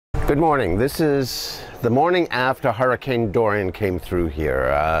Good morning. This is the morning after Hurricane Dorian came through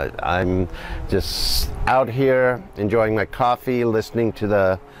here. I'm just out here enjoying my coffee, listening to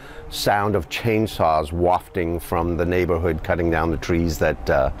the sound of chainsaws wafting from the neighborhood, cutting down the trees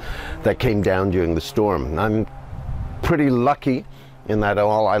that came down during the storm. I'm pretty lucky in that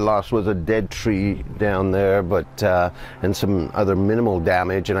all I lost was a dead tree down there, but and some other minimal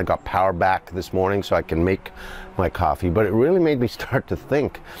damage, and I got power back this morning so I can make my coffee. But it really made me start to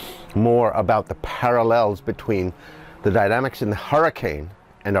think more about the parallels between the dynamics in the hurricane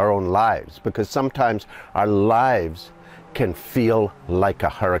and our own lives, because sometimes our lives can feel like a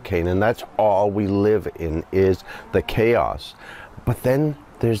hurricane, and that's all we live in, is the chaos. But then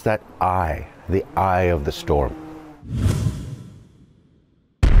there's that eye, the eye of the storm.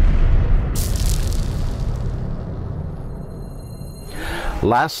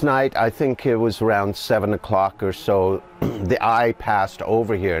 Last night, I think it was around 7 o'clock or so, the eye passed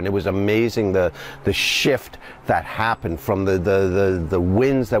over here, and it was amazing the shift that happened from the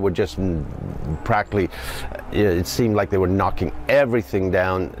winds that were just practically, it seemed like they were knocking everything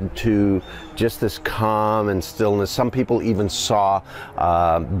down, to just this calm and stillness. Some people even saw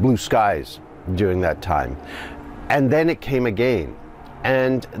blue skies during that time. And then it came again.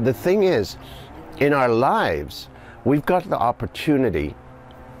 And the thing is, in our lives, we've got the opportunity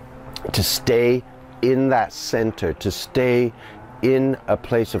to stay in that center, to stay in a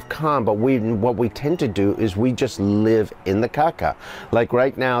place of calm. But what we tend to do is we just live in the caca. Like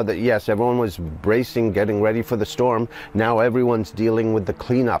right now, that yes, everyone was bracing, getting ready for the storm. Now everyone's dealing with the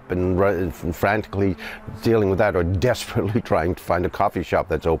cleanup and frantically dealing with that, or desperately trying to find a coffee shop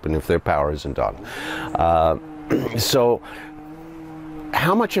that's open if their power isn't on. So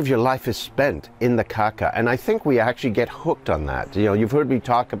how much of your life is spent in the caca? And I think we actually get hooked on that. You know, you've heard me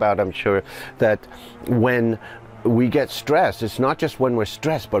talk about, I'm sure, that when we get stressed, it's not just when we're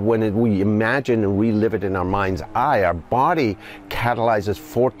stressed, but when we imagine and relive it in our mind's eye. Our body catalyzes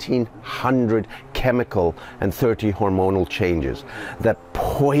 1,400 chemical and 30 hormonal changes that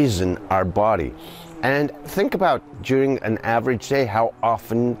poison our body. And think about, during an average day, how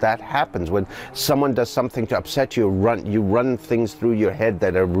often that happens. When someone does something to upset you, you run things through your head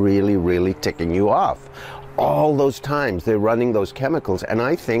that are really, really ticking you off. All those times they're running those chemicals, and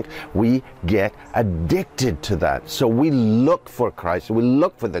I think we get addicted to that. So we look for Christ, we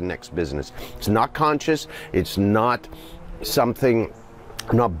look for the next business. It's not conscious, it's not something,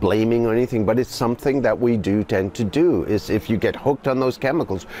 I'm not blaming or anything, but it's something that we do tend to do. Is if you get hooked on those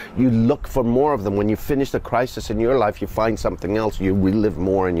chemicals, you look for more of them. When you finish the crisis in your life, you find something else, you relive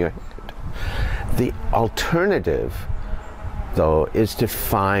more in your head. The alternative, though, is to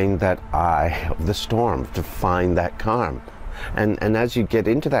find that eye of the storm, to find that calm. And as you get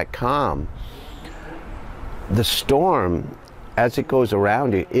into that calm, the storm, as it goes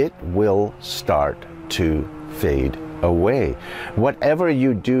around you, it will start to fade away. Whatever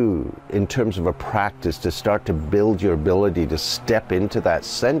you do in terms of a practice to start to build your ability to step into that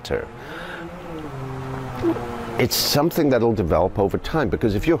center, it's something that'll develop over time.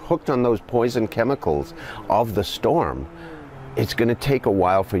 Because if you're hooked on those poison chemicals of the storm, it's going to take a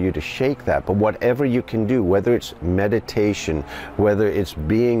while for you to shake that. But whatever you can do, whether it's meditation, whether it's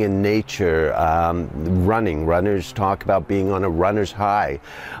being in nature, runners talk about being on a runner's high.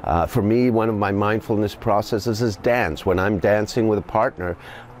 For me, one of my mindfulness processes is dance. When I'm dancing with a partner,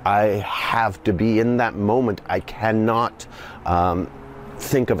 I have to be in that moment. I cannot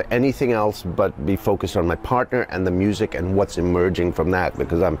think of anything else but be focused on my partner and the music and what's emerging from that,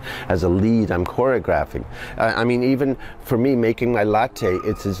 because as a lead, I'm choreographing. I mean, even for me, making my latte,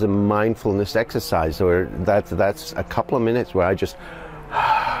 it's a mindfulness exercise, or that's a couple of minutes where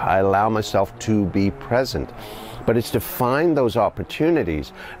I allow myself to be present. But it's to find those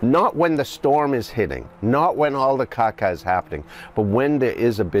opportunities, not when the storm is hitting, not when all the caca is happening, but when there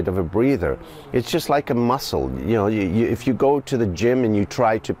is a bit of a breather. It's just like a muscle. You know, if you go to the gym and you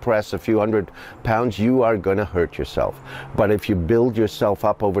try to press a few hundred pounds, you are going to hurt yourself. But if you build yourself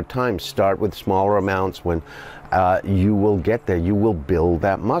up over time, start with smaller amounts, when you will get there, you will build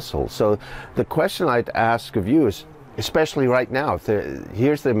that muscle. So the question I'd ask of you is, especially right now,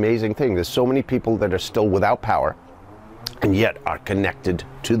 here's the amazing thing. There's so many people that are still without power, and yet are connected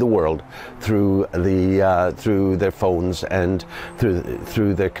to the world through their phones and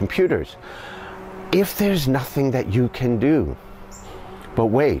through their computers. If there's nothing that you can do but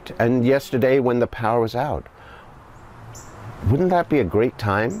wait, and yesterday when the power was out, wouldn't that be a great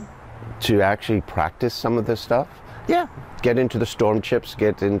time to actually practice some of this stuff? Yeah, get into the storm chips,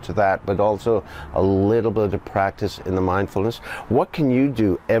 get into that, but also a little bit of practice in the mindfulness. What can you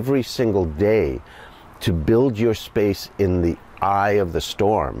do every single day to build your space in the eye of the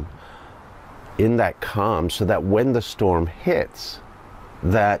storm, in that calm, so that when the storm hits,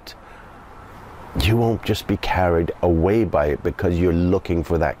 that you won't just be carried away by it because you're looking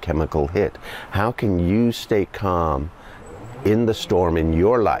for that chemical hit. How can you stay calm in the storm in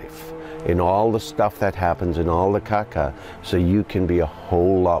your life, in all the stuff that happens, in all the caca, so you can be a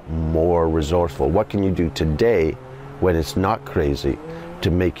whole lot more resourceful? What can you do today when it's not crazy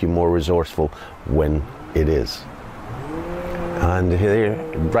to make you more resourceful when it is? And here,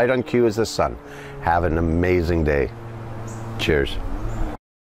 right on cue is the sun. Have an amazing day. Cheers.